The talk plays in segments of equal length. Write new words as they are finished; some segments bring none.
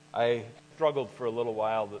I struggled for a little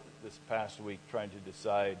while this past week trying to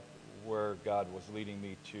decide where God was leading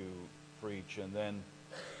me to preach. And then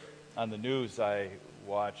on the news, I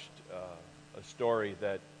watched a story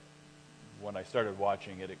that when I started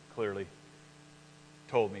watching it, it clearly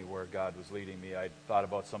told me where God was leading me. I'd thought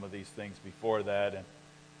about some of these things before that,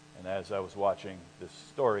 and as I was watching this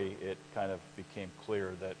story, it kind of became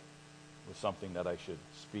clear that it was something that I should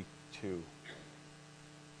speak to.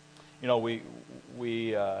 You know, we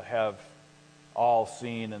have all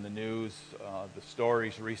seen in the news the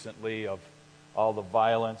stories recently of all the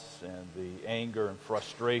violence and the anger and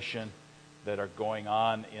frustration that are going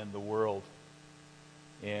on in the world.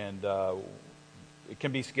 And it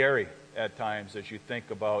can be scary at times as you think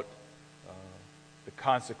about the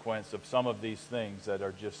consequence of some of these things that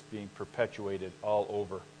are just being perpetuated all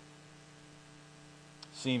over.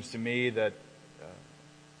 Seems to me that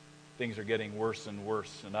things are getting worse and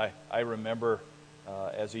worse. And I remember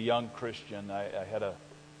as a young Christian, I had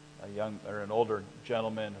an older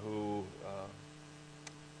gentleman who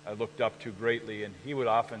I looked up to greatly, and he would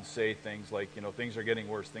often say things like, you know, things are getting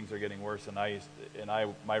worse, and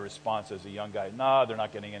my response as a young guy, no, they're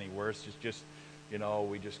not getting any worse. It's just, you know,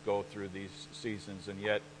 we just go through these seasons. And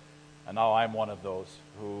now I'm one of those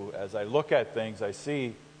who, as I look at things, I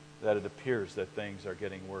see that it appears that things are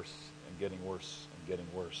getting worse and getting worse and getting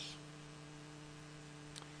worse.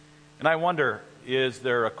 And I wonder, is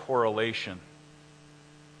there a correlation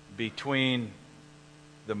between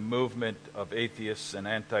the movement of atheists and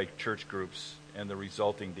anti-church groups and the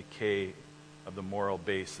resulting decay of the moral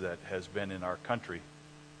base that has been in our country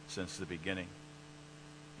since the beginning?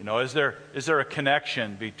 You know, is there a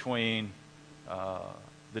connection between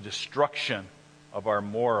the destruction of our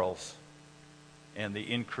morals and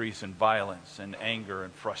the increase in violence and anger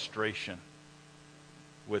and frustration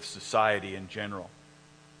with society in general?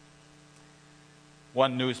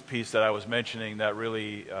 One news piece that I was mentioning that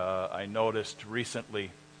really I noticed recently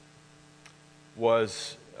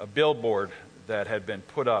was a billboard that had been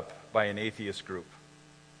put up by an atheist group.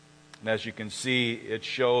 And as you can see, it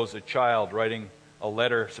shows a child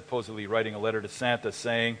supposedly writing a letter to Santa,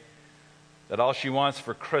 saying that all she wants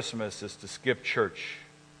for Christmas is to skip church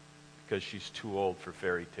because she's too old for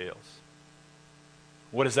fairy tales.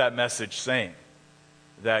 What is that message saying?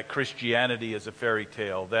 That Christianity is a fairy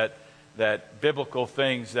tale, that biblical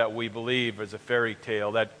things that we believe is a fairy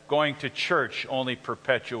tale, that going to church only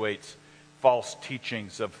perpetuates false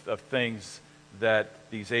teachings of things that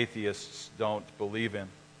these atheists don't believe in.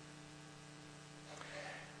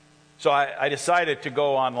 So I decided to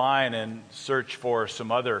go online and search for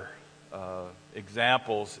some other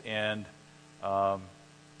examples, and I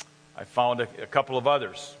found a couple of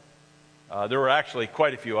others. There were actually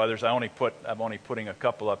quite a few others. I'm only putting a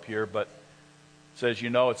couple up here, but it says, you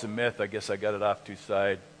know, it's a myth. I guess I got it off to the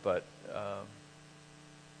side, but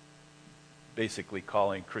basically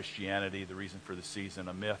calling Christianity, the reason for the season,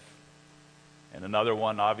 a myth. And another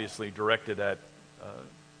one obviously directed at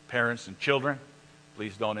parents and children.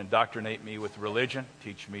 Please don't indoctrinate me with religion.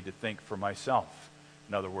 Teach me to think for myself.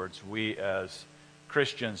 In other words, we as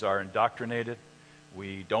Christians are indoctrinated.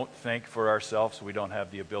 We don't think for ourselves. We don't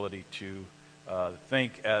have the ability to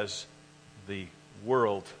think as the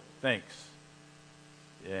world thinks.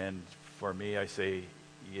 And for me, I say,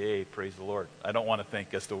 yay, praise the Lord. I don't want to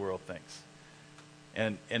think as the world thinks.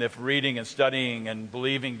 And if reading and studying and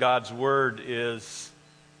believing God's word is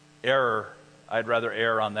error, I'd rather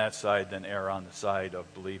err on that side than err on the side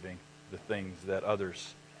of believing the things that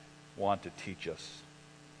others want to teach us.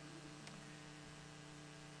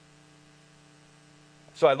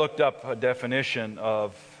 So I looked up a definition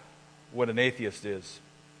of what an atheist is.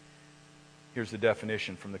 Here's the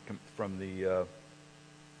definition from the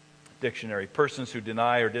dictionary. Persons who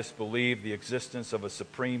deny or disbelieve the existence of a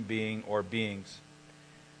supreme being or beings.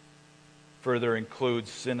 Further includes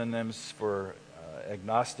synonyms for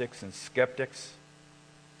agnostics and skeptics.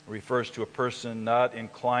 Refers to a person not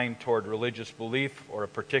inclined toward religious belief or a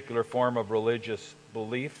particular form of religious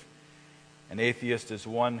belief. An atheist is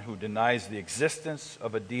one who denies the existence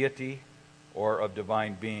of a deity or of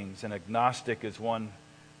divine beings. An agnostic is one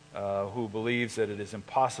who believes that it is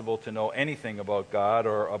impossible to know anything about God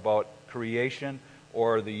or about creation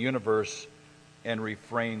or the universe and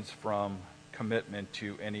refrains from commitment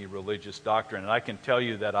to any religious doctrine. And I can tell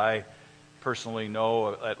you that I personally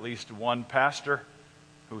know at least one pastor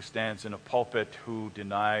who stands in a pulpit who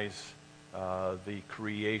denies the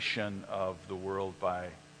creation of the world by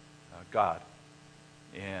God.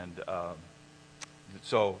 And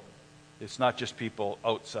so it's not just people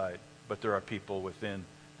outside, but there are people within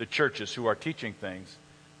the churches who are teaching things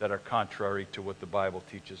that are contrary to what the Bible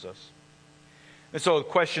teaches us. And so the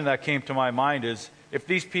question that came to my mind is, if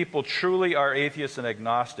these people truly are atheists and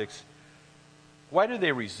agnostics, why do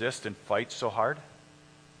they resist and fight so hard?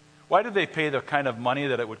 Why do they pay the kind of money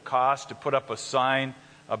that it would cost to put up a sign,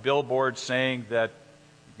 a billboard saying that,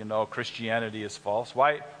 Christianity is false?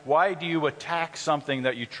 Why do you attack something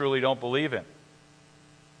that you truly don't believe in?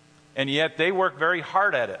 And yet they work very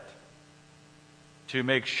hard at it to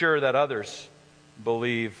make sure that others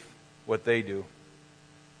believe what they do.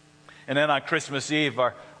 And then on Christmas Eve,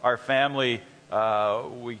 our family,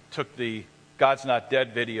 we took the God's Not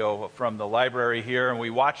Dead video from the library here, and we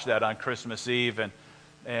watched that on Christmas Eve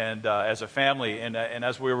and as a family. And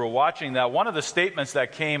as we were watching that, one of the statements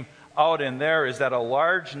that came out in there is that a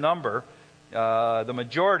large number, the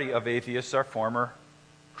majority of atheists, are former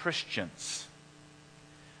Christians.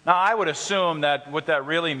 Now, I would assume that what that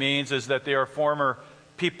really means is that they are former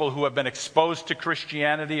people who have been exposed to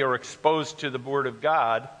Christianity or exposed to the Word of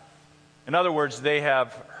God. In other words, they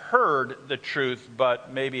have heard the truth,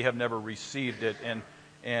 but maybe have never received it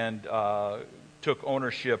and took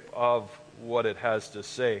ownership of what it has to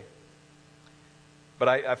say. But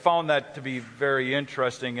I found that to be very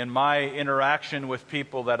interesting. In my interaction with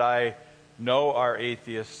people that I know are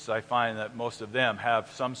atheists, I find that most of them have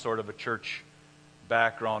some sort of a church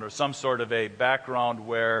background or some sort of a background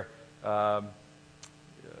where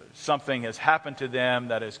something has happened to them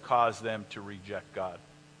that has caused them to reject God.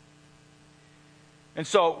 And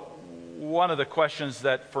so one of the questions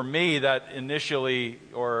that for me that initially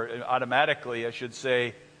or automatically I should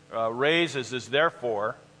say raises is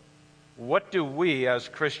therefore, what do we as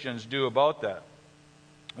Christians do about that?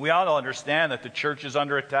 We all understand that the church is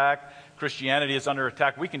under attack, Christianity is under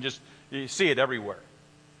attack. We can just see it everywhere.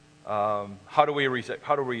 How do we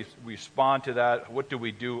respond to that? What do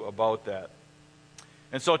we do about that?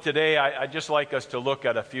 And so today I'd just like us to look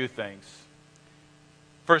at a few things.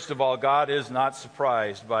 First of all, God is not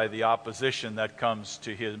surprised by the opposition that comes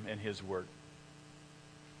to Him in His Word.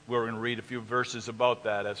 We're going to read a few verses about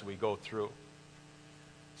that as we go through.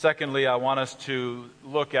 Secondly, I want us to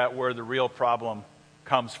look at where the real problem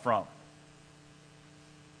comes from.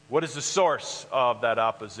 What is the source of that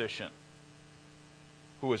opposition?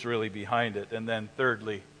 Who is really behind it? And then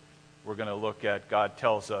thirdly, we're going to look at God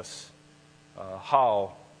tells us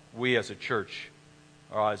how we as a church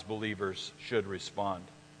or as believers should respond.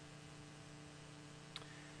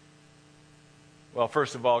 Well,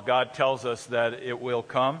 first of all, God tells us that it will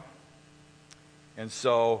come. And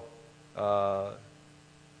so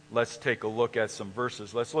let's take a look at some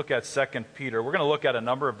verses. Let's look at 2 Peter. We're going to look at a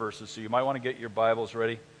number of verses, so you might want to get your Bibles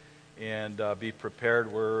ready and be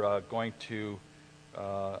prepared. We're going to,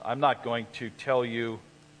 I'm not going to tell you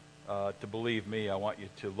to believe me. I want you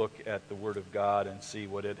to look at the Word of God and see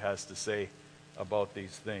what it has to say about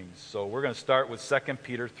these things. So we're going to start with 2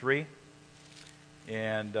 Peter 3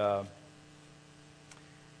 and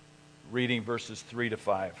reading verses 3 to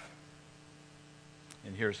 5.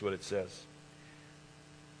 And here's what it says.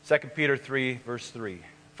 2 Peter 3, verse 3.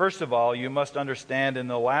 First of all, you must understand in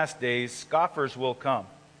the last days scoffers will come,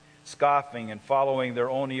 scoffing and following their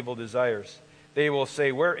own evil desires. They will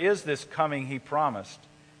say, where is this coming He promised?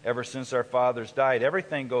 Ever since our fathers died,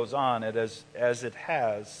 everything goes on as it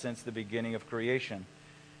has since the beginning of creation.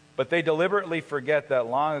 But they deliberately forget that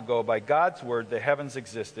long ago, by God's word, the heavens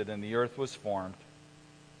existed and the earth was formed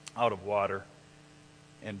out of water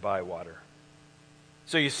and by water.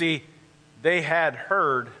 So you see, they had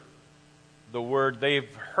heard the word.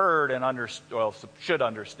 They've heard and should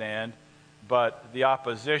understand, but the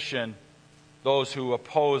opposition, those who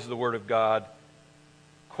oppose the word of God,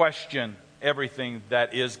 question everything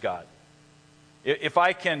that is God. If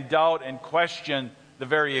I can doubt and question the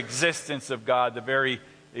very existence of God, the very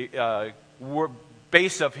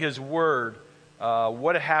base of His Word,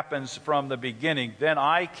 what happens from the beginning, then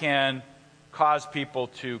I can cause people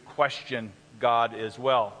to question God as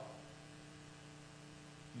well.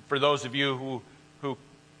 For those of you who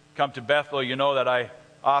come to Bethel, you know that I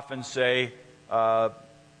often say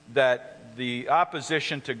that the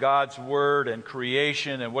opposition to God's Word and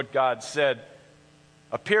creation and what God said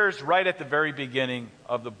appears right at the very beginning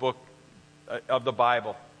of the book of the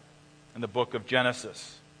Bible, in the book of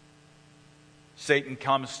Genesis. Satan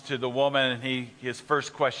comes to the woman and his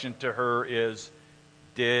first question to her is,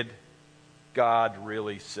 did God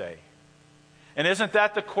really say? And isn't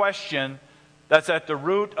that the question that's at the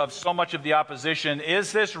root of so much of the opposition?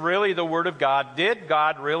 Is this really the Word of God? Did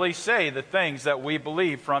God really say the things that we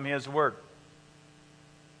believe from His Word?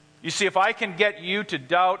 You see, if I can get you to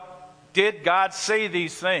doubt, did God say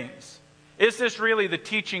these things? Is this really the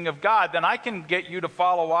teaching of God? Then I can get you to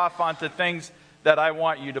follow off onto things that I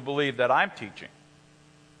want you to believe that I'm teaching.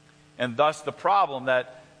 And thus the problem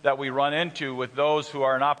that we run into with those who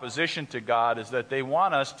are in opposition to God is that they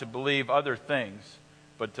want us to believe other things,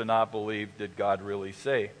 but to not believe, did God really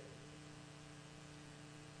say?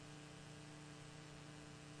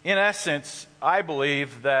 In essence, I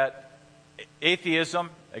believe that atheism,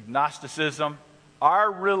 agnosticism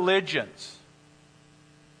are religions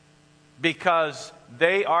because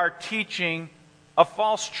they are teaching a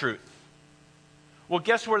false truth. Well,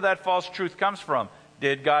 guess where that false truth comes from?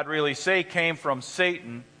 Did God really say? Came from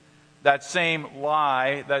Satan. That same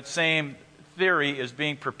lie, that same theory is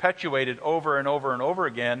being perpetuated over and over and over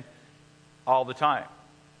again all the time.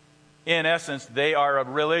 In essence, they are a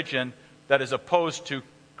religion that is opposed to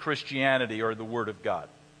Christianity or the Word of God.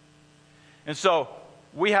 And so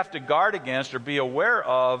we have to guard against or be aware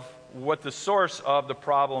of what the source of the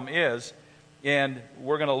problem is. And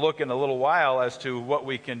we're going to look in a little while as to what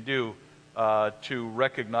we can do to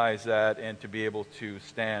recognize that and to be able to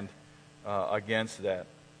stand against that.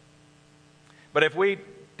 But if we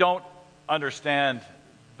don't understand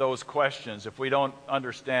those questions, if we don't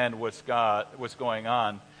understand what's going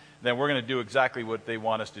on, then we're going to do exactly what they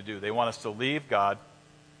want us to do. They want us to leave God,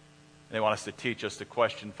 and they want us to teach us to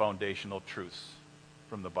question foundational truths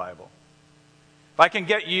from the Bible. If I can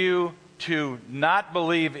get you to not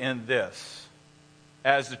believe in this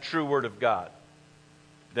as the true Word of God,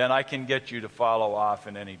 then I can get you to follow off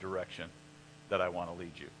in any direction that I want to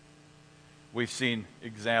lead you. We've seen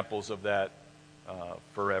examples of that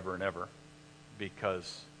forever and ever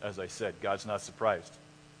because, as I said, God's not surprised.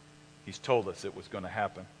 He's told us it was going to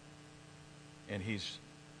happen. And He's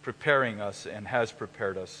preparing us and has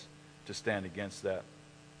prepared us to stand against that.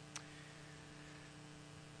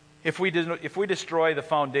 If we destroy the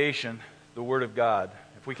foundation, the Word of God,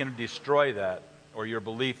 if we can destroy that or your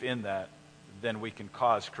belief in that, then we can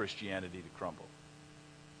cause Christianity to crumble.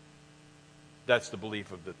 That's the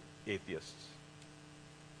belief of the atheists.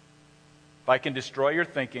 If I can destroy your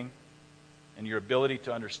thinking and your ability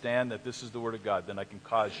to understand that this is the Word of God, then I can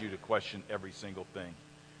cause you to question every single thing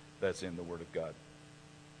that's in the Word of God.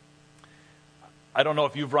 I don't know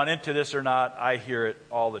if you've run into this or not. I hear it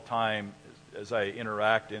all the time as I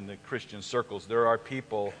interact in the Christian circles. There are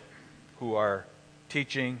people who are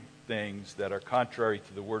teaching things that are contrary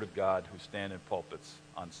to the Word of God who stand in pulpits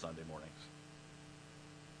on Sunday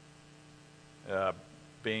mornings.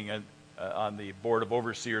 Being on the board of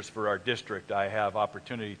overseers for our district, I have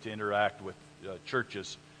opportunity to interact with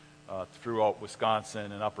churches throughout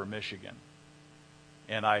Wisconsin and Upper Michigan.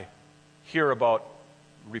 And I hear about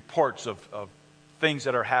reports of things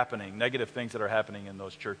that are happening, negative things that are happening in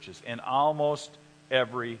those churches. And almost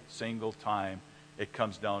every single time it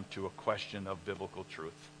comes down to a question of biblical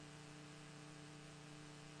truth.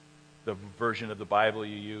 The version of the Bible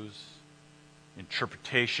you use,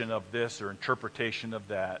 interpretation of this or interpretation of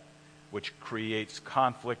that, which creates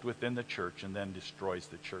conflict within the church and then destroys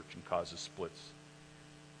the church and causes splits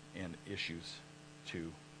and issues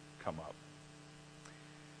to come up.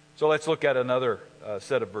 So let's look at another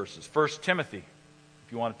set of verses. 1 Timothy,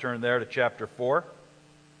 if you want to turn there to chapter 4.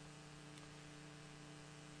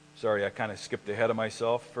 Sorry, I kind of skipped ahead of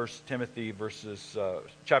myself. 1 Timothy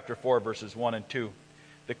chapter 4, verses 1 and 2.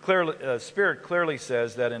 The Spirit clearly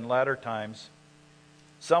says that in latter times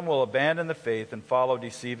some will abandon the faith and follow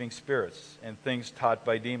deceiving spirits and things taught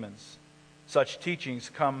by demons. Such teachings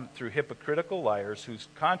come through hypocritical liars whose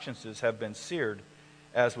consciences have been seared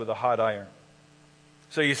as with a hot iron.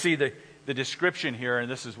 So you see the description here, and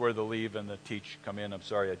this is where the leave and the teach come in. I'm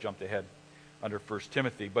sorry, I jumped ahead under 1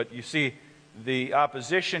 Timothy. But you see, the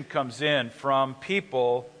opposition comes in from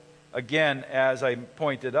people, again, as I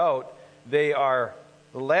pointed out, they are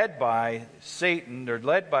led by Satan, they're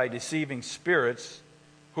led by deceiving spirits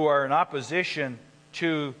who are in opposition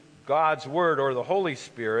to God's Word or the Holy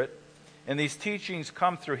Spirit. And these teachings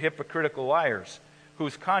come through hypocritical liars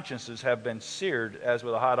whose consciences have been seared as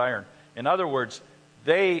with a hot iron. In other words,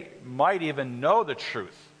 they might even know the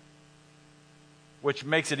truth, which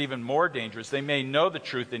makes it even more dangerous. They may know the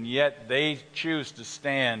truth, and yet they choose to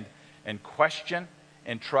stand and question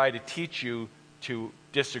and try to teach you to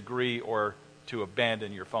disagree or to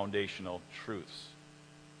abandon your foundational truths.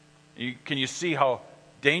 Can you see how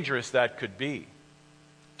dangerous that could be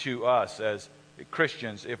to us as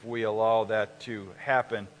Christians if we allow that to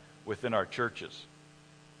happen within our churches?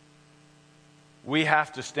 We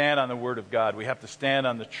have to stand on the Word of God. We have to stand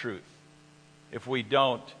on the truth. If we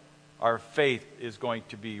don't, our faith is going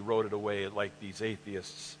to be eroded away like these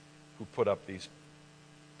atheists who put up these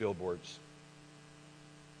billboards.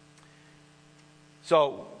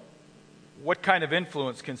 So, what kind of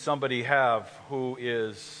influence can somebody have who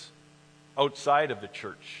is outside of the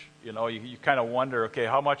church? You know, you kind of wonder, okay,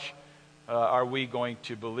 how much are we going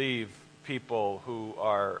to believe people who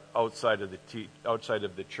are outside of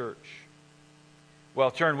the church?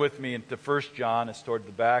 Well, turn with me into 1 John. It's toward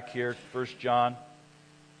the back here. 1 John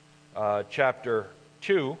chapter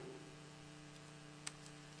 2.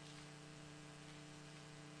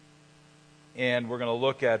 And we're going to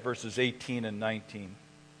look at verses 18 and 19.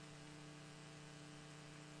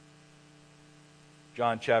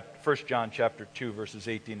 1 John chapter 2, verses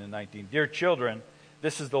 18 and 19. Dear children,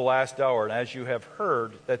 this is the last hour, and as you have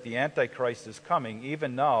heard that the Antichrist is coming,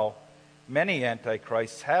 even now many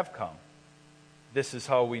Antichrists have come. This is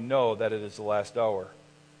how we know that it is the last hour.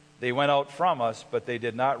 They went out from us, but they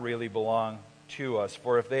did not really belong to us.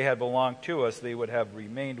 For if they had belonged to us, they would have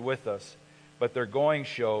remained with us. But their going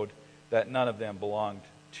showed that none of them belonged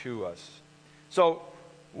to us. So,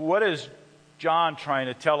 what is John trying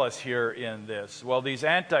to tell us here in this? Well, these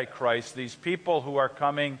antichrists, these people who are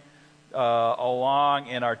coming along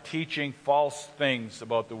and are teaching false things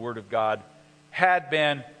about the Word of God, had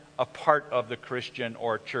been a part of the Christian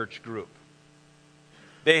or church group.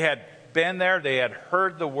 They had been there, they had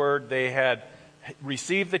heard the Word, they had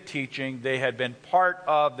received the teaching, they had been part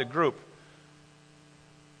of the group.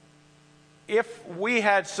 If we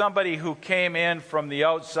had somebody who came in from the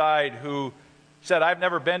outside who said, I've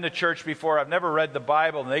never been to church before, I've never read the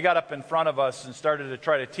Bible, and they got up in front of us and started to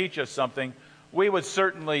try to teach us something, we would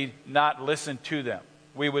certainly not listen to them.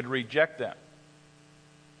 We would reject them.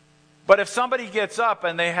 But if somebody gets up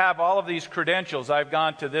and they have all of these credentials, I've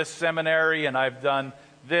gone to this seminary and I've done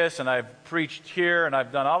this and I've preached here and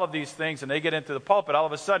I've done all of these things, and they get into the pulpit, all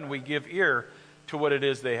of a sudden we give ear to what it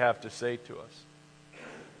is they have to say to us.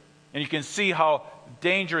 And you can see how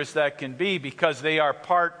dangerous that can be, because they are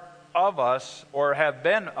part of us, or have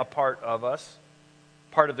been a part of us,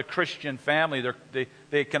 part of the Christian family.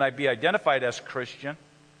 They can be identified as Christian,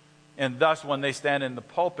 and thus when they stand in the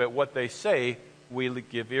pulpit, what they say, we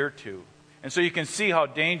give ear to. And so you can see how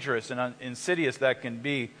dangerous and insidious that can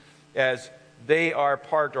be, as they are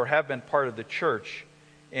part or have been part of the church,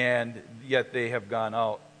 and yet they have gone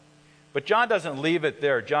out. But John doesn't leave it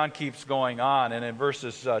there. John keeps going on, and in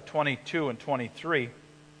verses 22 and 23,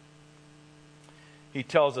 he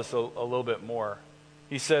tells us a little bit more.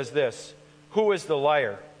 He says this, "Who is the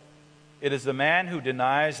liar? It is the man who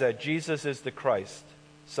denies that Jesus is the Christ.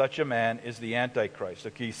 Such a man is the Antichrist."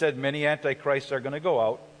 Okay, he said many Antichrists are going to go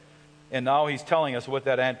out, and now he's telling us what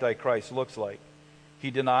that Antichrist looks like.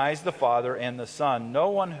 He denies the Father and the Son. No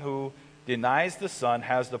one who denies the Son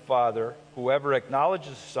has the Father. Whoever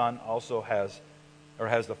acknowledges the Son also has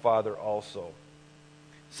the Father also.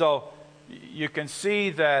 So you can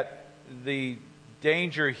see that the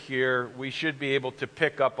danger here, we should be able to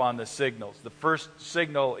pick up on the signals. The first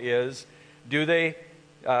signal is, do they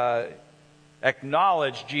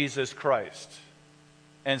acknowledge Jesus Christ?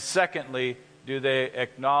 And secondly, do they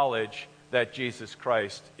acknowledge that Jesus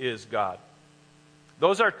Christ is God?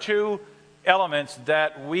 Those are two elements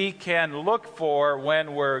that we can look for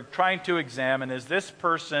when we're trying to examine, is this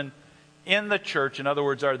person in the church? In other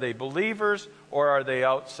words, are they believers or are they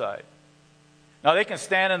outside? Now, they can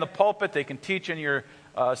stand in the pulpit, they can teach in your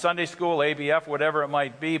Sunday school, ABF, whatever it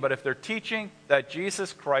might be, but if they're teaching that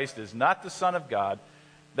Jesus Christ is not the Son of God,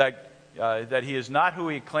 that he is not who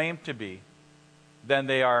he claimed to be, then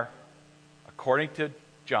they are, according to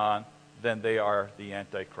John, then they are the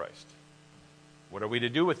Antichrist. What are we to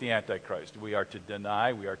do with the Antichrist? We are to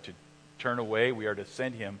deny, we are to turn away, we are to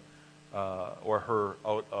send him or her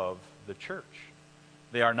out of the church.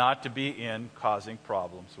 They are not to be in causing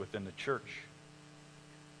problems within the church.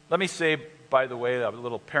 Let me say, by the way, a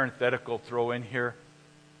little parenthetical throw in here.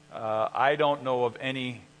 I don't know of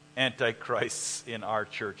any antichrists in our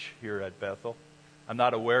church here at Bethel. I'm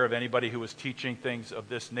not aware of anybody who is teaching things of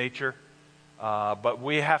this nature. But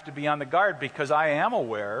we have to be on the guard, because I am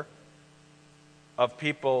aware of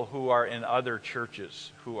people who are in other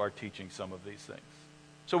churches who are teaching some of these things.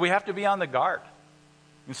 So we have to be on the guard.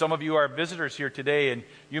 And some of you are visitors here today, and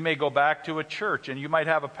you may go back to a church, and you might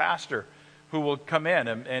have a pastor who will come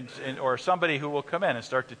in, or somebody who will come in and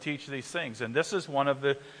start to teach these things. And this is one of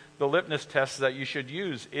the litmus tests that you should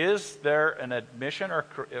use. Is there an admission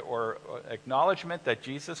or acknowledgement that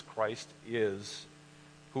Jesus Christ is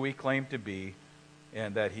who he claimed to be,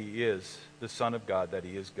 and that he is the Son of God, that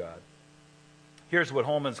he is God? Here's what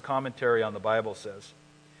Holman's commentary on the Bible says.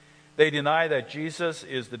 They deny that Jesus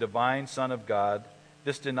is the divine Son of God.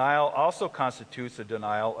 This denial also constitutes a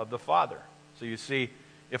denial of the Father. So you see,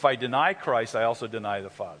 if I deny Christ, I also deny the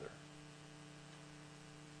Father.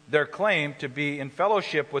 Their claim to be in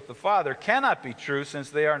fellowship with the Father cannot be true, since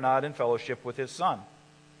they are not in fellowship with his Son.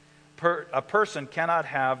 A person cannot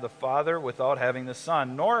have the Father without having the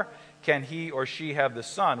Son, nor can he or she have the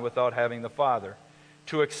Son without having the Father?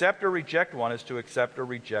 To accept or reject one is to accept or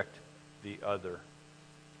reject the other.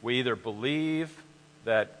 We either believe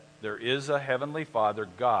that there is a heavenly Father,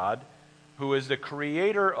 God, who is the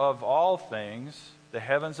creator of all things, the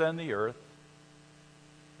heavens and the earth,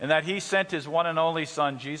 and that he sent his one and only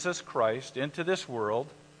Son, Jesus Christ, into this world.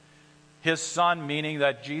 His Son, meaning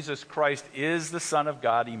that Jesus Christ is the Son of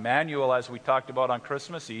God, Emmanuel, as we talked about on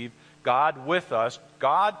Christmas Eve, God with us.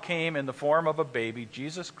 God came in the form of a baby,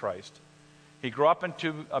 Jesus Christ. He grew up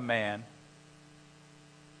into a man.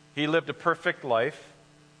 He lived a perfect life.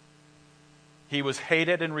 He was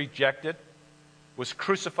hated and rejected, was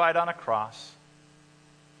crucified on a cross,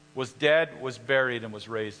 was dead, was buried, and was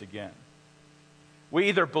raised again. We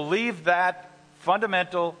either believe that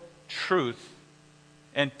fundamental truth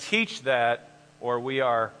and teach that, or we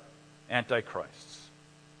are antichrists.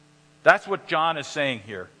 That's what John is saying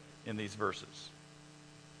here in these verses.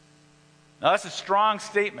 Now, that's a strong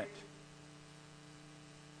statement.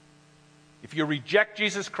 If you reject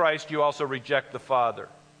Jesus Christ, you also reject the Father.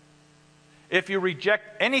 If you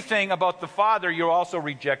reject anything about the Father, you also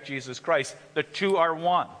reject Jesus Christ. The two are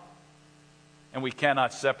one, and we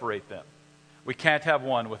cannot separate them. We can't have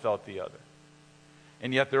one without the other.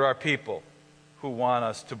 And yet there are people who want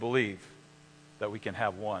us to believe that we can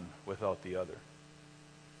have one without the other.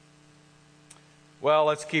 Well,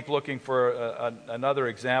 let's keep looking for another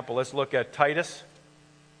example. Let's look at Titus.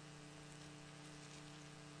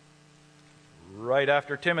 Right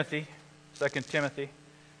after Timothy, 2 Timothy.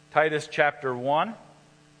 Titus chapter 1.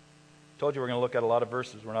 Told you we're going to look at a lot of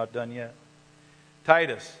verses. We're not done yet.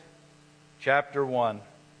 Titus chapter 1.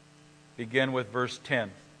 Begin with verse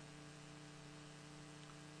 10.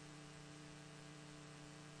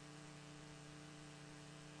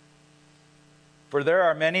 For there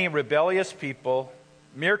are many rebellious people,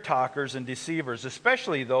 mere talkers and deceivers,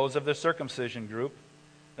 especially those of the circumcision group.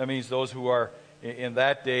 That means those who are, in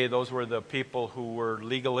that day, those were the people who were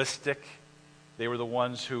legalistic. They were the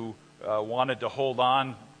ones who wanted to hold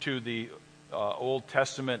on to the Old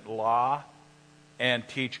Testament law and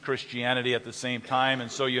teach Christianity at the same time.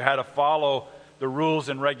 And so you had to follow the rules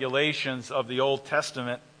and regulations of the Old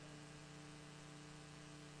Testament.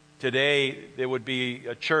 Today, there would be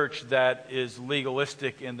a church that is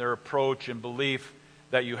legalistic in their approach and belief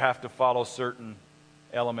that you have to follow certain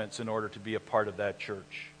elements in order to be a part of that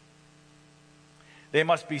church. They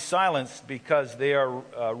must be silenced because they are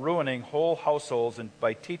ruining whole households and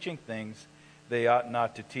by teaching things they ought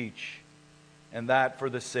not to teach, and that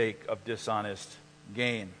for the sake of dishonest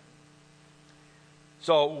gain.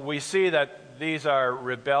 So we see that these are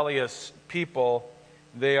rebellious people.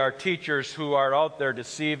 They are teachers who are out there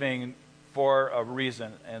deceiving for a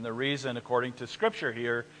reason. And the reason, according to Scripture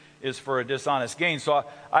here, is for a dishonest gain. So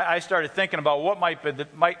I started thinking about what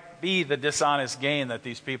might be the dishonest gain that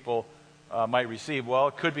these people might receive. Well,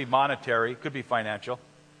 it could be monetary, it could be financial.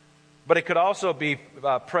 But it could also be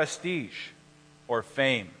prestige or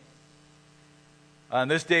fame. In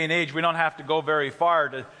this day and age, we don't have to go very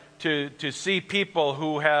far to see people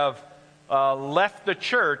who have left the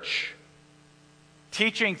church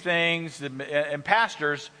teaching things, and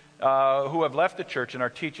pastors who have left the church and are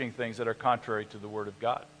teaching things that are contrary to the Word of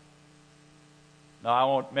God. Now, I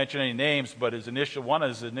won't mention any names, but one of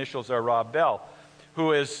his initials are Rob Bell,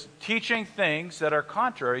 who is teaching things that are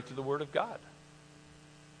contrary to the Word of God.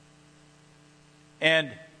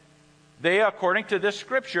 And they, according to this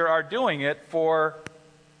Scripture, are doing it for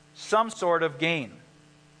some sort of gain.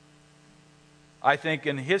 I think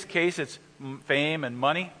in his case, it's fame and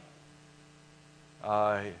money.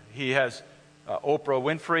 He has Oprah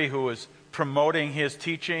Winfrey, who is promoting his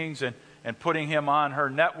teachings and putting him on her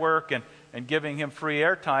network and giving him free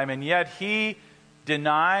airtime, and yet he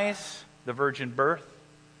denies the virgin birth.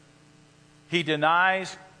 He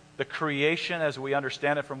denies the creation as we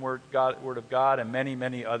understand it from Word of God, and many,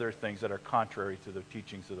 many other things that are contrary to the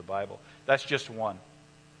teachings of the Bible. That's just one.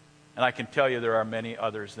 And I can tell you there are many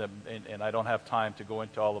others, and I don't have time to go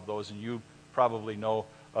into all of those, and you probably know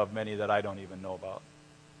of many that I don't even know about.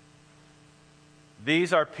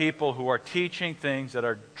 These are people who are teaching things that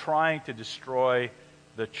are trying to destroy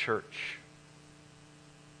the church.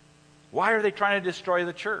 Why are they trying to destroy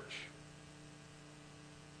the church?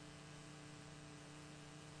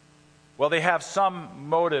 Well, they have some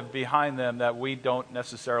motive behind them that we don't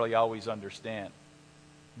necessarily always understand.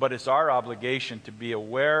 But it's our obligation to be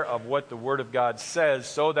aware of what the Word of God says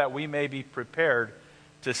so that we may be prepared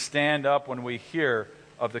to stand up when we hear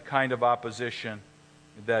of the kind of opposition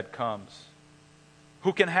that comes.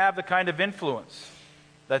 Who can have the kind of influence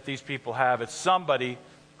that these people have? It's somebody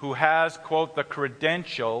who has, quote, the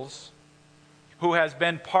credentials, who has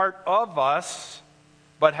been part of us,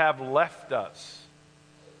 but have left us,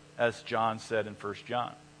 as John said in 1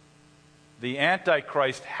 John. The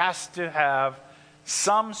Antichrist has to have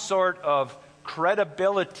some sort of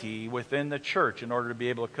credibility within the church in order to be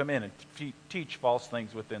able to come in and teach false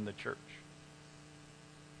things within the church.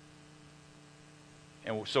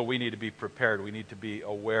 And so we need to be prepared. We need to be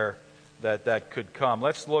aware that that could come.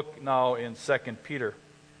 Let's look now in 2 Peter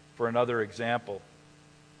for another example.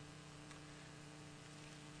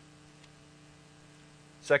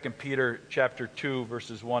 2 Peter chapter 2,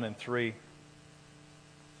 verses 1 and 3.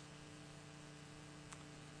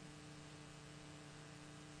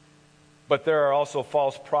 But there are also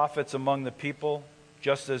false prophets among the people,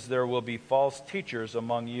 just as there will be false teachers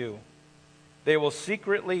among you. They will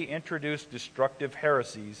secretly introduce destructive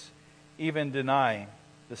heresies, even denying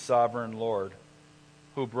the sovereign Lord,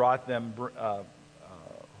 who bought them,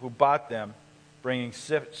 bringing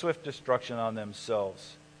swift destruction on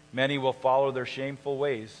themselves. Many will follow their shameful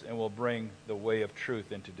ways and will bring the way of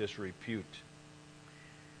truth into disrepute.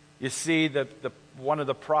 You see, one of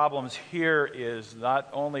the problems here is not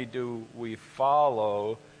only do we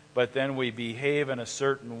follow, but then we behave in a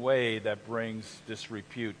certain way that brings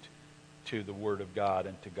disrepute to the Word of God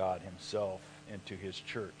and to God Himself and to His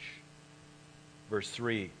church. Verse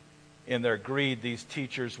 3, in their greed, these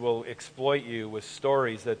teachers will exploit you with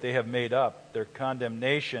stories that they have made up. Their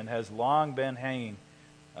condemnation has long been hanging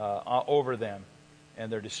over them,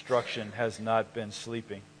 and their destruction has not been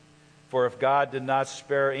sleeping. For if God did not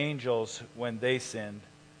spare angels when they sinned,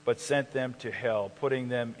 but sent them to hell, putting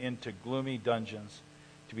them into gloomy dungeons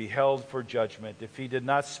to be held for judgment, if He did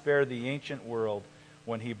not spare the ancient world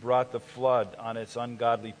when He brought the flood on its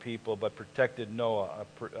ungodly people, but protected Noah,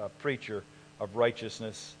 a preacher of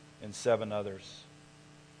righteousness, and 7 others.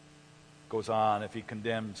 Goes on, if He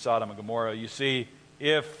condemned Sodom and Gomorrah. You see,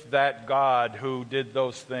 if that God who did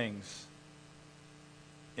those things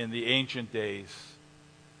in the ancient days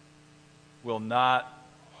will not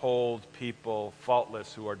hold people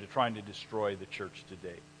faultless who are trying to destroy the church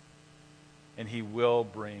today, and He will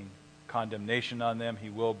bring condemnation on them, He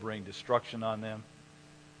will bring destruction on them.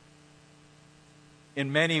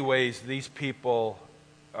 In many ways, these people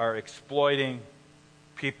are exploiting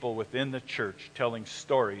people within the church, telling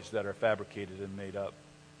stories that are fabricated and made up.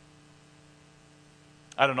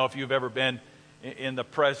 I don't know if you've ever been in the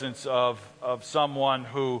presence of someone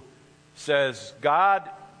who says, God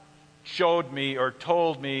showed me or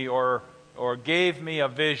told me or gave me a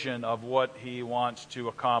vision of what He wants to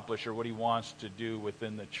accomplish or what He wants to do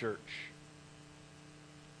within the church.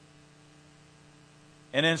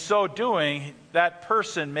 And in so doing, that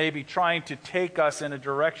person may be trying to take us in a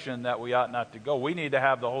direction that we ought not to go. We need to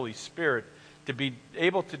have the Holy Spirit to be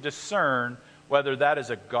able to discern whether that is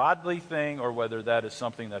a godly thing or whether that is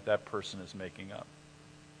something that that person is making up.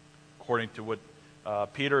 According to what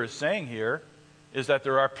Peter is saying here, is that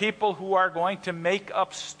there are people who are going to make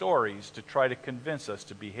up stories to try to convince us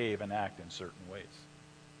to behave and act in certain ways.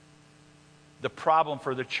 The problem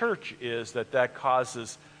for the church is that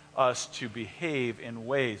causes us to behave in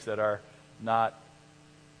ways that are not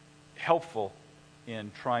helpful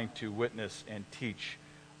in trying to witness and teach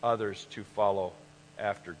others to follow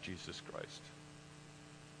after Jesus Christ.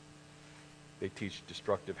 They teach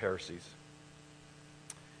destructive heresies.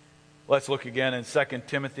 Let's look again in 2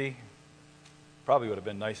 Timothy. Probably would have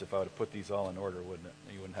been nice if I would have put these all in order, wouldn't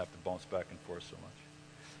it? You wouldn't have to bounce back and forth so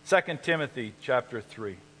much. 2 Timothy chapter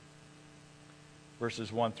 3,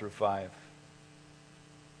 verses 1 through 5.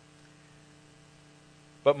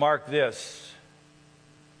 But mark this,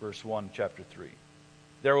 verse 1, chapter 3.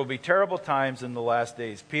 There will be terrible times in the last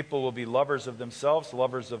days. People will be lovers of themselves,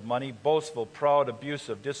 lovers of money, boastful, proud,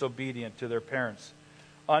 abusive, disobedient to their parents,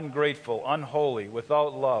 ungrateful, unholy,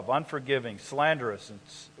 without love, unforgiving, slanderous,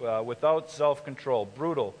 and without self-control,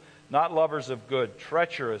 brutal, not lovers of good,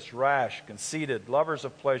 treacherous, rash, conceited, lovers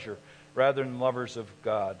of pleasure rather than lovers of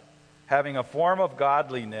God, having a form of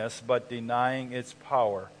godliness but denying its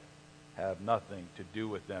power, have nothing to do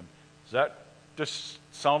with them. Does that just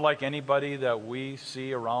sound like anybody that we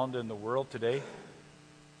see around in the world today?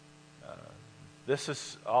 This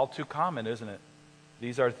is all too common, isn't it?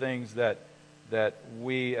 These are things that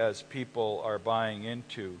we as people are buying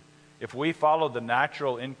into. If we follow the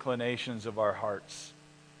natural inclinations of our hearts,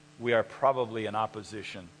 we are probably in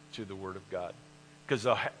opposition to the Word of God. Because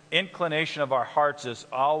the inclination of our hearts is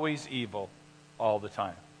always evil all the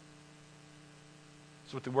time.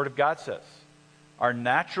 That's what the Word of God says. Our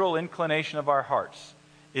natural inclination of our hearts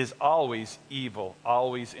is always evil,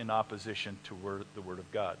 always in opposition to the Word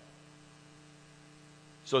of God.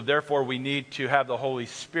 So therefore we need to have the Holy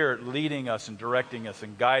Spirit leading us and directing us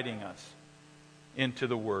and guiding us into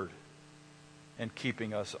the Word and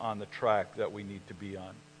keeping us on the track that we need to be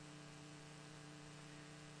on.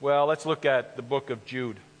 Well, let's look at the book of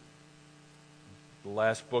Jude, the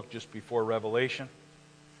last book just before Revelation.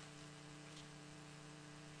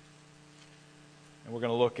 And we're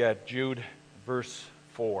going to look at Jude, verse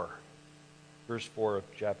 4. Verse 4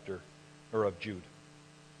 of Jude.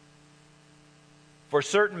 For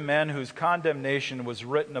certain men whose condemnation was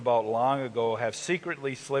written about long ago have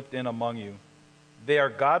secretly slipped in among you. They are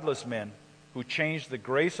godless men who changed the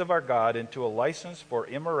grace of our God into a license for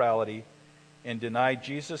immorality and deny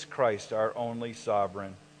Jesus Christ, our only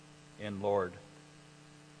sovereign and Lord.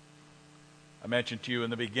 I mentioned to you in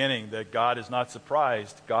the beginning that God is not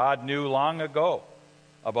surprised. God knew long ago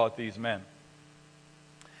about these men.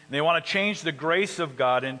 And they want to change the grace of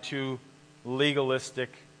God into legalistic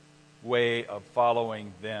way of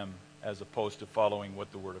following them as opposed to following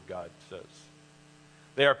what the Word of God says.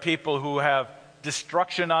 They are people who have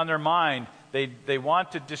destruction on their mind. They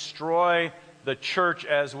want to destroy the church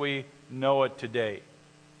as we know it today.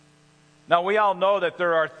 Now, we all know that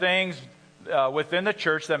there are things within the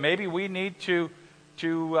church that maybe we need to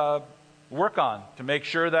work on to make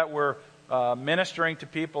sure that we're ministering to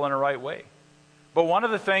people in a right way. But one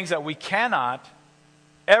of the things that we cannot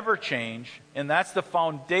ever change, and that's the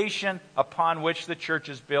foundation upon which the church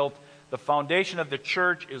is built. The foundation of the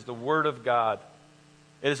church is the Word of God.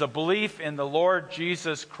 It is a belief in the Lord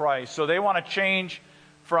Jesus Christ. So they want to change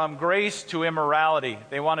from grace to immorality.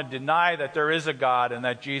 They want to deny that there is a God and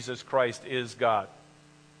that Jesus Christ is God.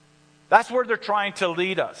 That's where they're trying to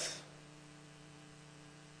lead us.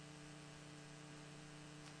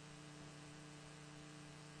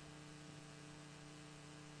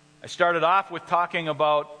 I started off with talking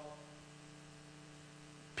about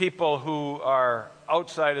people who are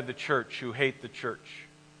outside of the church, who hate the church.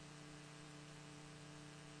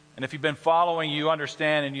 And if you've been following, you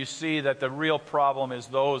understand and you see that the real problem is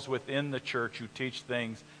those within the church who teach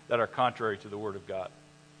things that are contrary to the Word of God.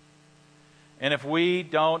 And if we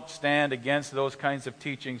don't stand against those kinds of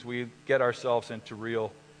teachings, we get ourselves into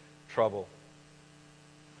real trouble.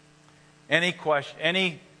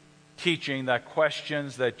 Any teaching that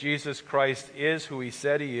questions that Jesus Christ is who He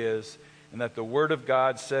said He is, and that the Word of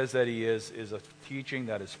God says that He is a teaching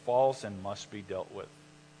that is false and must be dealt with.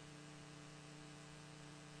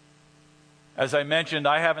 As I mentioned,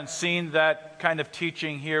 I haven't seen that kind of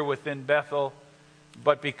teaching here within Bethel,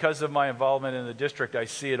 but because of my involvement in the district, I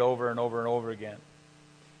see it over and over and over again.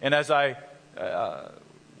 And as I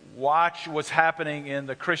watch what's happening in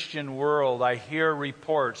the Christian world, I hear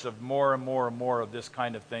reports of more and more and more of this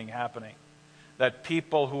kind of thing happening. That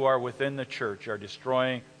people who are within the church are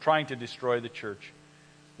trying to destroy the church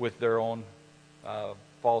with their own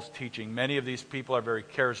false teaching. Many of these people are very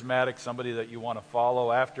charismatic, somebody that you want to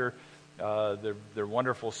follow after. They're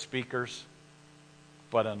wonderful speakers,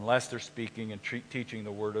 but unless they're speaking and teaching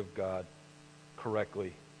the Word of God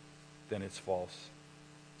correctly, then it's false.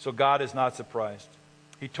 So God is not surprised.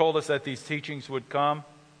 He told us that these teachings would come.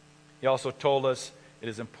 He also told us it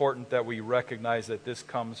is important that we recognize that this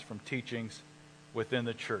comes from teachings within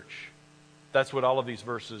the church. That's what all of these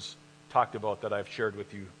verses talked about that I've shared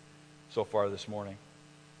with you so far this morning.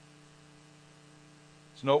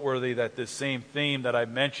 It's noteworthy that this same theme that I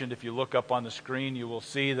mentioned, if you look up on the screen, you will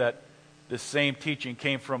see that this same teaching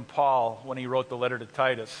came from Paul when he wrote the letter to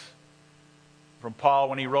Titus, from Paul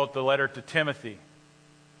when he wrote the letter to Timothy.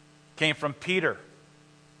 It came from Peter.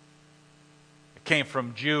 It came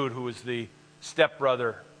from Jude, who was the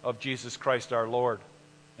stepbrother of Jesus Christ our Lord,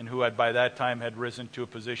 and who had by that time had risen to a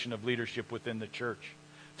position of leadership within the church.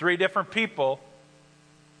 3 different people,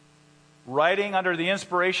 writing under the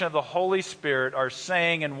inspiration of the Holy Spirit, are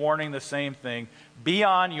saying and warning the same thing. Be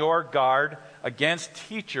on your guard against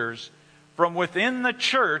teachers from within the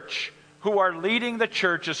church who are leading the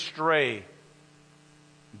church astray.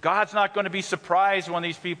 God's not going to be surprised when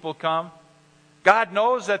these people come. God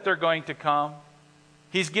knows that they're going to come.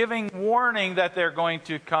 He's giving warning that they're going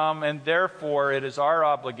to come, and therefore it is our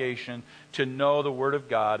obligation to know the Word of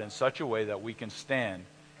God in such a way that we can stand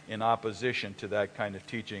in opposition to that kind of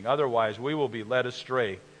teaching. Otherwise, we will be led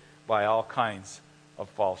astray by all kinds of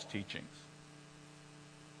false teachings.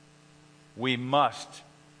 We must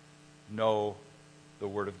know the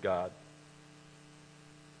Word of God.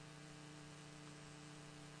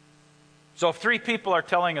 So if 3 people are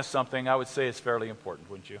telling us something, I would say it's fairly important,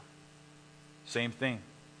 wouldn't you? Same thing.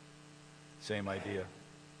 Same idea.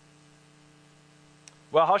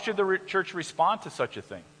 Well, how should the church respond to such a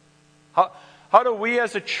thing? How do we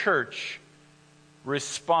as a church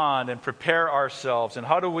respond and prepare ourselves? And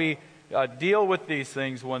how do we deal with these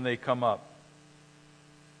things when they come up?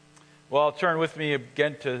 Well, turn with me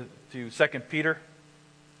again to 2 Peter.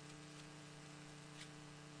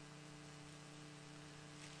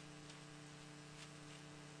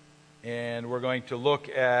 And we're going to look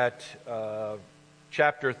at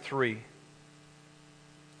chapter 3,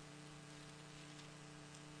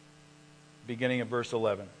 beginning at verse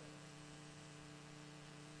 11.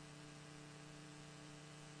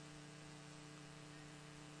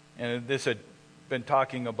 And this had been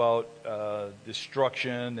talking about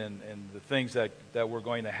destruction and the things that we're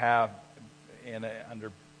going to have. And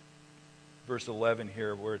under verse 11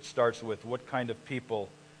 here, where it starts with, what kind of people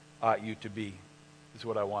ought you to be? Is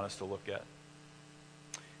what I want us to look at.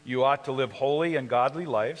 You ought to live holy and godly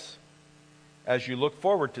lives as you look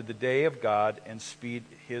forward to the day of God and speed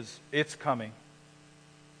its coming.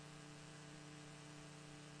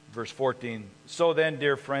 Verse 14, so then,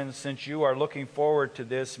 dear friends, since you are looking forward to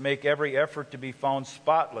this, make every effort to be found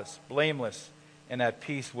spotless, blameless, and at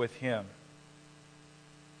peace with Him.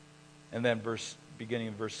 And then beginning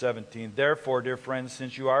in verse 17, therefore, dear friends,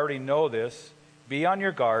 since you already know this, be on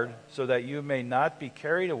your guard so that you may not be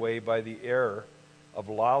carried away by the error of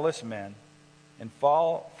lawless men and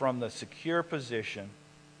fall from the secure position,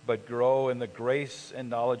 but grow in the grace and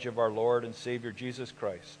knowledge of our Lord and Savior Jesus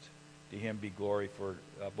Christ. To Him be glory for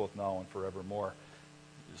both now and forevermore.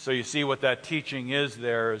 So you see what that teaching is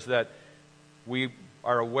there, is that we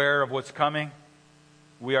are aware of what's coming.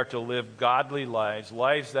 We are to live godly lives,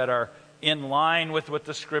 lives that are in line with what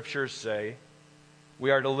the Scriptures say.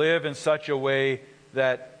 We are to live in such a way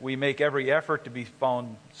that we make every effort to be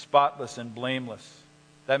found spotless and blameless.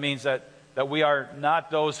 That means that we are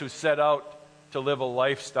not those who set out to live a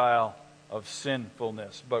lifestyle of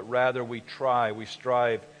sinfulness, but rather we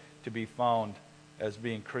strive to be found as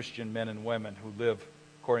being Christian men and women who live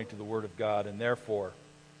according to the Word of God. And therefore,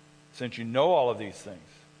 since you know all of these things,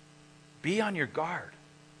 be on your guard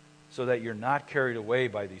so that you're not carried away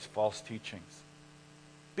by these false teachings.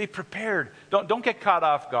 Be prepared. Don't get caught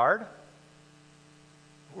off guard.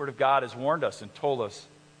 The Word of God has warned us and told us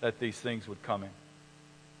that these things would come in.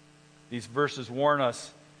 These verses warn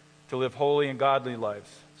us to live holy and godly lives.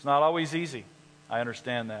 It's not always easy. I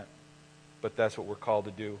understand that. But that's what we're called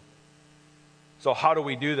to do. So how do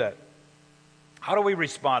we do that? How do we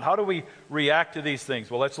respond? How do we react to these things?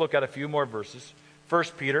 Well, let's look at a few more verses. 1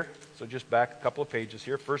 Peter, so just back a couple of pages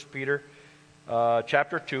here. 1 Peter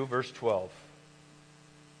chapter 2, verse 12.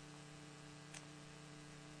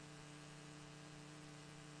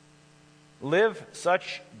 Live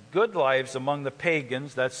such good lives among the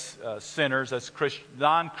pagans, that's sinners, that's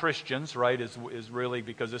non-Christians, right, is really,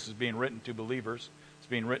 because this is being written to believers. It's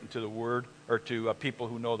being written to the Word, or to people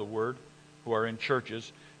who know the Word, who are in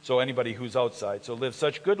churches. So anybody who's outside. So live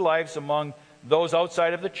such good lives among those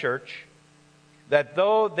outside of the church, that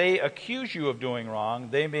though they accuse you of doing wrong,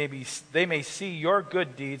 they may see your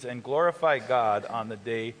good deeds and glorify God on the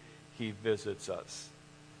day He visits us.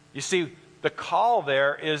 You see, the call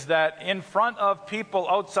there is that in front of people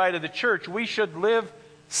outside of the church, we should live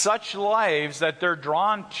such lives that they're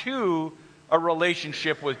drawn to a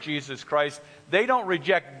relationship with Jesus Christ. They don't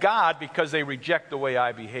reject God because they reject the way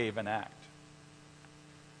I behave and act.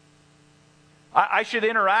 I should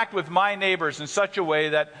interact with my neighbors in such a way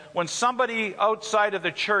that when somebody outside of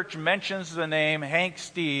the church mentions the name Hank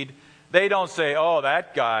Steed, they don't say, oh,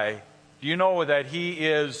 that guy, do you know that he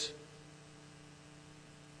is...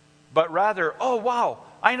 But rather, oh, wow,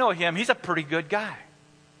 I know him. He's a pretty good guy.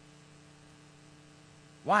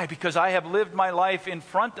 Why? Because I have lived my life in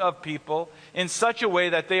front of people in such a way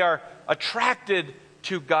that they are attracted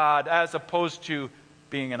to God as opposed to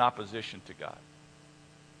being in opposition to God.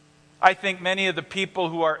 I think many of the people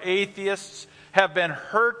who are atheists have been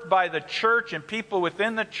hurt by the church and people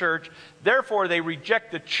within the church. Therefore, they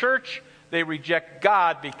reject the church. They reject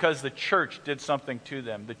God because the church did something to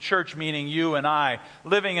them. The church meaning you and I,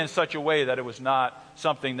 living in such a way that it was not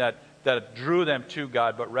something that drew them to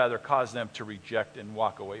God, but rather caused them to reject and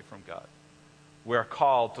walk away from God. We're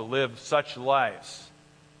called to live such lives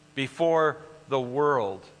before the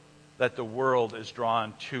world that the world is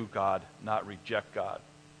drawn to God, not reject God.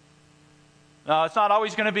 Now, it's not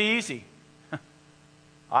always going to be easy.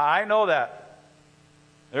 I know that.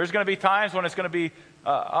 There's going to be times when it's going to be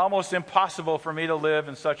almost impossible for me to live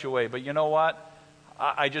in such a way. But you know what?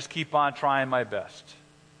 I just keep on trying my best.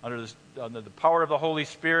 Under the power of the Holy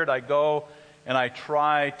Spirit, I go and I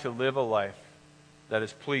try to live a life that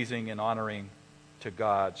is pleasing and honoring to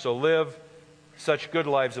God. So live such good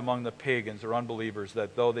lives among the pagans or unbelievers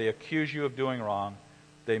that though they accuse you of doing wrong,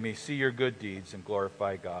 they may see your good deeds and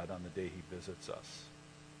glorify God on the day He visits us.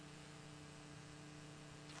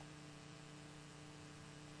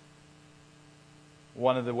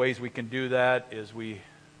 One of the ways we can do that is we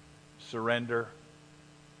surrender.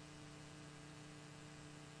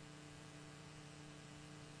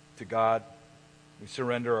 To God. We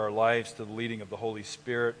surrender our lives to the leading of the Holy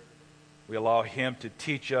Spirit. We allow Him to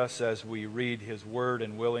teach us as we read His Word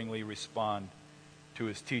and willingly respond to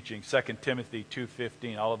His teaching. 2 Timothy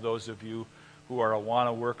 2:15. All of those of you who are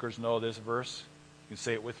Awana workers know this verse. You can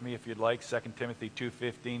say it with me if you'd like. 2 Timothy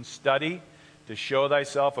 2:15. Study to show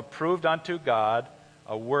thyself approved unto God,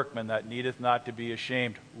 a workman that needeth not to be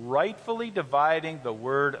ashamed, rightfully dividing the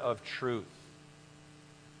word of truth.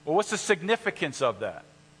 Well, what's the significance of that?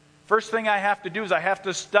 First thing I have to do is I have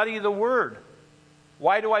to study the Word.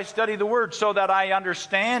 Why do I study the Word? So that I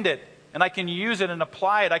understand it and I can use it and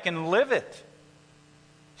apply it. I can live it.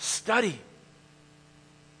 Study.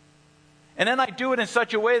 And then I do it in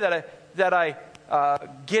such a way that I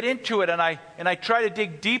get into it and I try to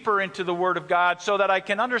dig deeper into the Word of God so that I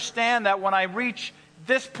can understand that when I reach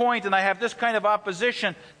this point and I have this kind of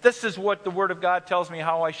opposition, this is what the Word of God tells me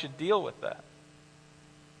how I should deal with that.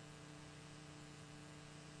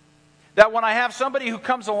 That when I have somebody who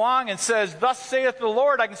comes along and says, "Thus saith the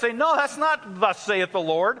Lord," I can say, "No, that's not thus saith the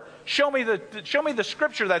Lord. Show me the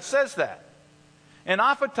scripture that says that." And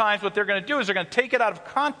oftentimes what they're going to do is they're going to take it out of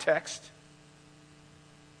context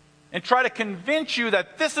and try to convince you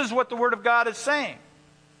that this is what the Word of God is saying.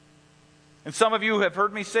 And some of you have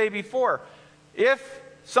heard me say before, if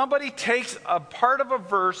somebody takes a part of a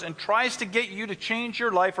verse and tries to get you to change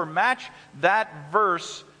your life or match that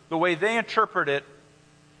verse the way they interpret it,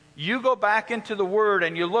 you go back into the Word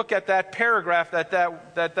and you look at that paragraph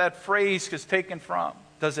that phrase is taken from.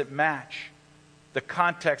 Does it match the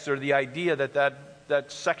context or the idea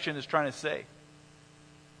that section is trying to say?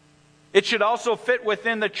 It should also fit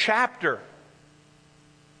within the chapter.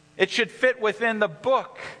 It should fit within the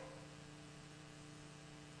book.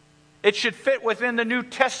 It should fit within the New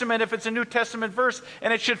Testament if it's a New Testament verse.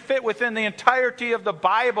 And it should fit within the entirety of the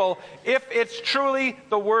Bible if it's truly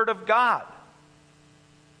the Word of God.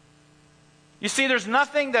 You see, there's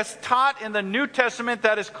nothing that's taught in the New Testament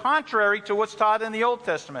that is contrary to what's taught in the Old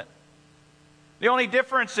Testament. The only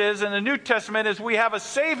difference is in the New Testament is we have a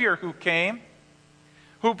Savior who came,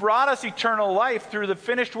 who brought us eternal life through the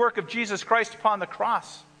finished work of Jesus Christ upon the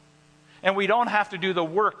cross. And we don't have to do the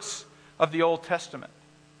works of the Old Testament.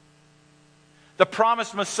 The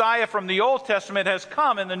promised Messiah from the Old Testament has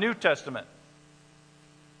come in the New Testament.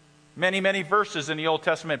 Many, many verses in the Old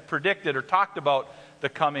Testament predicted or talked about the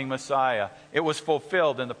coming Messiah. It was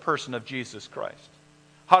fulfilled in the person of Jesus Christ.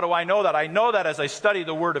 How do I know that? I know that as I study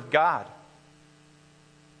the Word of God.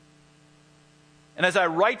 And as I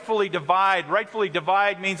rightfully divide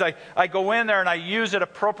means I go in there and I use it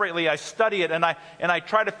appropriately. I study it and I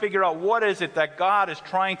try to figure out what is it that God is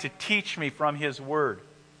trying to teach me from His Word.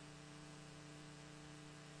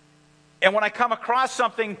 And when I come across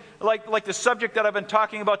something like the subject that I've been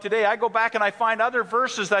talking about today, I go back and I find other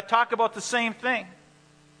verses that talk about the same thing.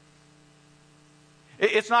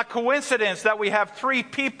 It's not coincidence that we have three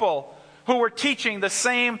people who were teaching the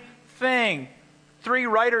same thing. Three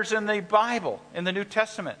writers in the Bible, in the New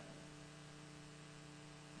Testament.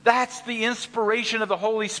 That's the inspiration of the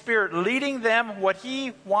Holy Spirit, leading them what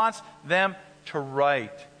He wants them to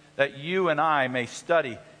write, that you and I may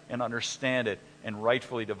study and understand it and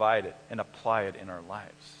rightfully divide it and apply it in our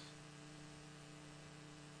lives.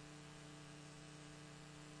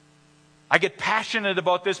 I get passionate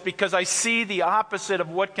about this because I see the opposite of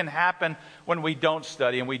what can happen when we don't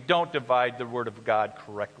study and we don't divide the Word of God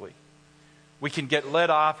correctly. We can get led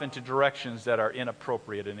off into directions that are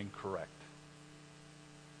inappropriate and incorrect.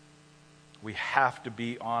 We have to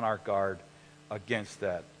be on our guard against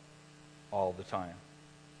that all the time.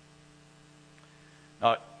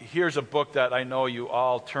 Now, here's a book that I know you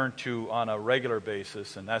all turn to on a regular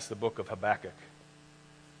basis, and that's the book of Habakkuk.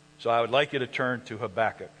 So I would like you to turn to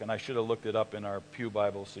Habakkuk. And I should have looked it up in our Pew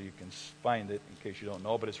Bible so you can find it in case you don't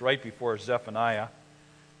know. But it's right before Zephaniah,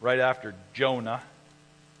 right after Jonah,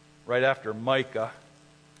 right after Micah.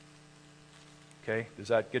 Okay, does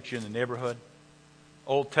that get you in the neighborhood?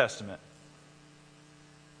 Old Testament.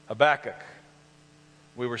 Habakkuk.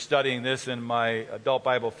 We were studying this in my adult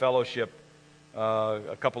Bible fellowship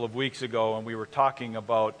a couple of weeks ago, and we were talking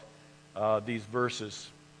about these verses.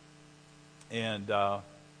 And I'm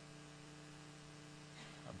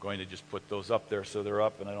going to just put those up there so they're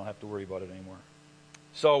up and I don't have to worry about it anymore.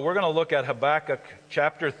 So we're going to look at Habakkuk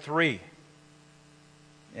chapter 3.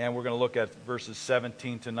 And we're going to look at verses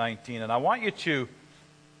 17 to 19. And I want you to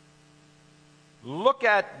look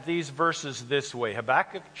at these verses this way.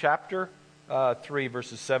 Habakkuk chapter 3,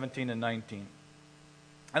 verses 17 and 19.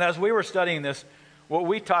 And as we were studying this, what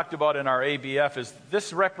we talked about in our ABF is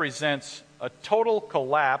this represents a total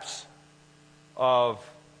collapse of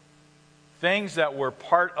things that were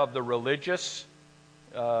part of the religious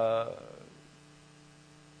way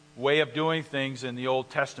of doing things in the Old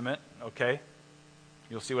Testament, okay?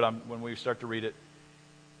 You'll see when we start to read it.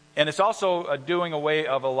 And it's also a doing away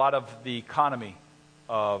of a lot of the economy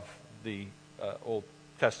of the Old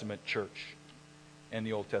Testament church and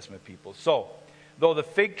the Old Testament people. So, though the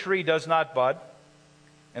fig tree does not bud,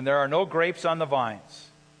 and there are no grapes on the vines,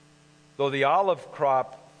 though the olive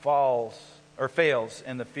crop fails,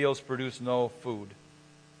 and the fields produce no food,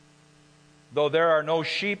 though there are no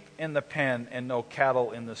sheep in the pen and no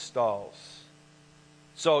cattle in the stalls.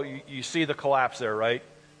 So you see the collapse there, right?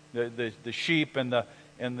 The sheep and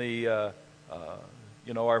the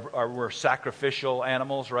were sacrificial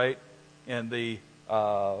animals, right? And the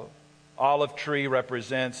olive tree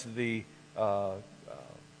represents the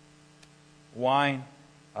wine.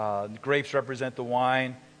 The grapes represent the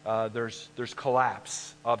wine. There's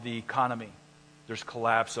collapse of the economy. There's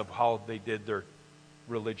collapse of how they did their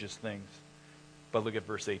religious things. But look at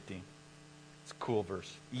verse 18. It's a cool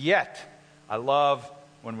verse. Yet, I love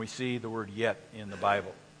when we see the word yet in the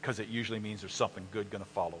Bible, because it usually means there's something good going to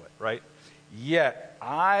follow it, right? Yet,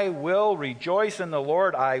 I will rejoice in the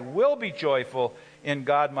Lord. I will be joyful in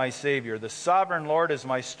God my Savior. The sovereign Lord is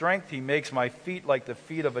my strength. He makes my feet like the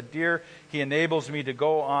feet of a deer. He enables me to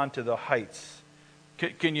go on to the heights.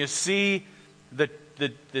 Can you see the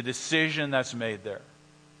decision that's made there?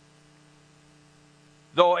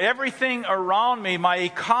 Though everything around me, my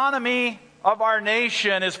economy of our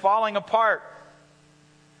nation is falling apart.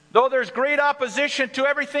 Though there's great opposition to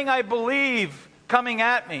everything I believe coming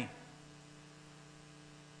at me.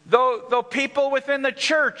 Though people within the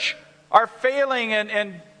church are failing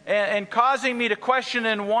and causing me to question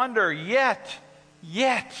and wonder, yet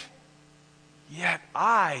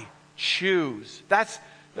I choose. That's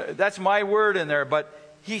my word in there, but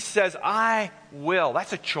he says, I will.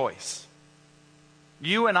 That's a choice.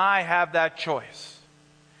 You and I have that choice.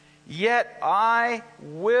 Yet I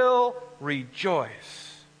will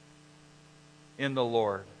rejoice in the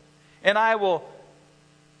Lord. And I will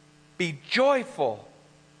be joyful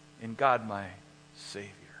in God my Savior.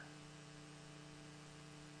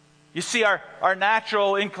 You see, our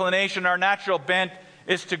natural inclination, our natural bent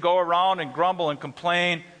is to go around and grumble and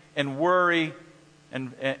complain and worry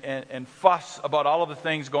and fuss about all of the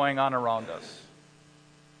things going on around us.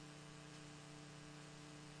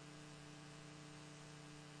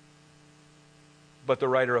 But the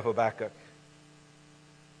writer of Habakkuk,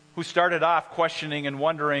 who started off questioning and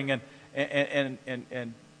wondering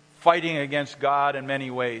and fighting against God in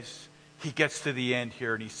many ways, he gets to the end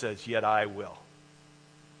here and he says, yet I will.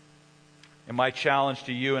 And my challenge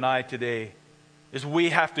to you and I today is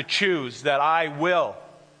we have to choose that I will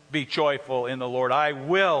be joyful in the Lord. I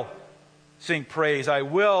will sing praise. I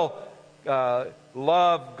will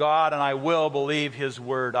love God and I will believe His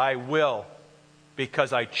Word. I will,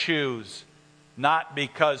 because I choose. Not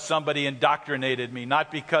because somebody indoctrinated me. Not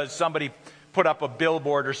because somebody put up a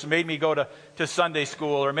billboard or made me go to Sunday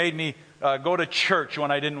school or made me go to church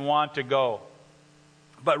when I didn't want to go.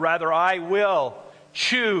 But rather I will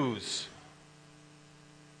choose.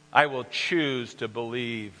 I will choose to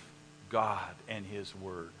believe God and His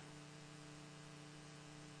Word.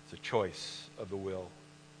 It's a choice of the will.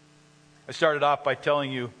 I started off by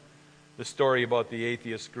telling you the story about the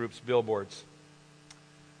atheist group's billboards.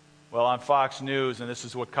 Well, on Fox News, and this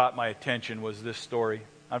is what caught my attention, was this story.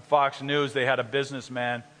 On Fox News, they had a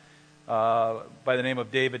businessman by the name of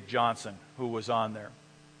David Johnson who was on there.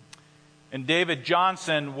 And David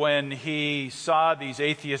Johnson, when he saw these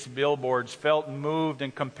atheist billboards, felt moved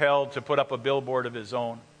and compelled to put up a billboard of his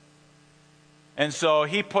own. And so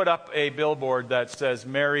he put up a billboard that says,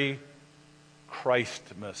 Merry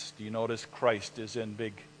Christmas. Do you notice Christ is in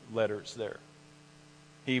big letters there?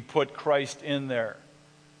 He put Christ in there.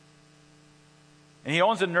 And he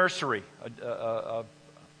owns a nursery, a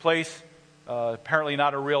place, apparently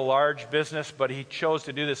not a real large business, but he chose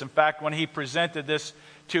to do this. In fact, when he presented this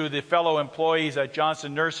to the fellow employees at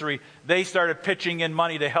Johnson Nursery, they started pitching in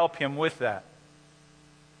money to help him with that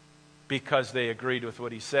because they agreed with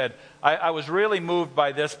what he said. I was really moved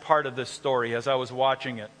by this part of this story as I was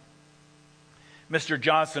watching it. Mr.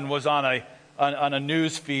 Johnson was on a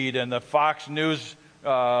news feed, and the Fox News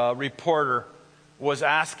reporter was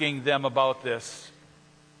asking them about this.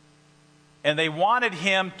 And they wanted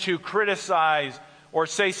him to criticize or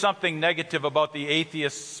say something negative about the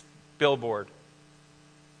atheist billboard.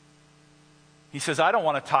 He says, I don't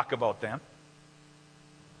want to talk about them.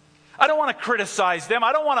 I don't want to criticize them.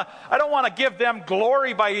 I don't want to give them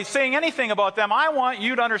glory by saying anything about them. I want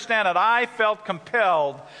you to understand that I felt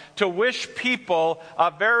compelled to wish people a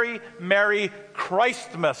very Merry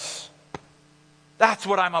Christmas. That's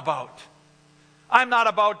what I'm about. I'm not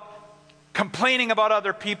about complaining about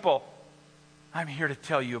other people. I'm here to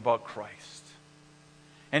tell you about Christ.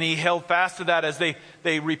 And he held fast to that as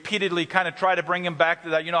they repeatedly kind of try to bring him back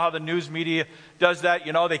to that. You know how the news media does that?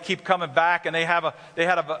 You know, they keep coming back and they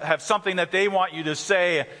have something that they want you to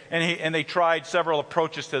say. And they tried several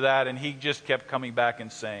approaches to that, and he just kept coming back and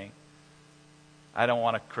saying, I don't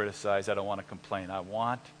want to criticize. I don't want to complain. I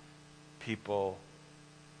want people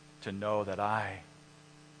to know that I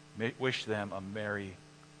wish them a Merry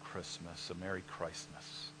Christmas, a Merry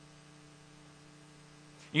Christmas.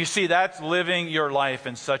 You see, that's living your life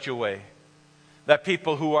in such a way that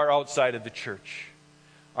people who are outside of the church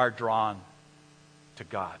are drawn to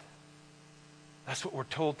God. That's what we're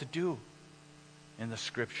told to do in the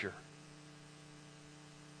Scripture.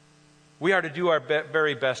 We are to do our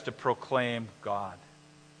very best to proclaim God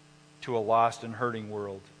to a lost and hurting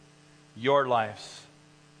world. Your lives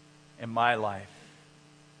and my life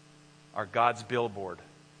are God's billboard.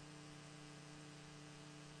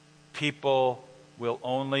 People will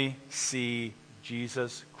only see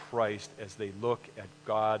Jesus Christ as they look at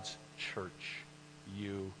God's church,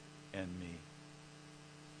 you and me.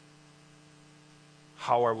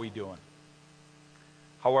 How are we doing?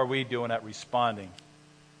 How are we doing at responding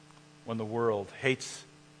when the world hates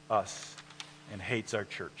us and hates our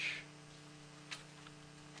church?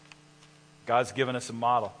 God's given us a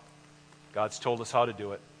model. God's told us how to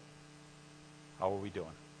do it. How are we doing?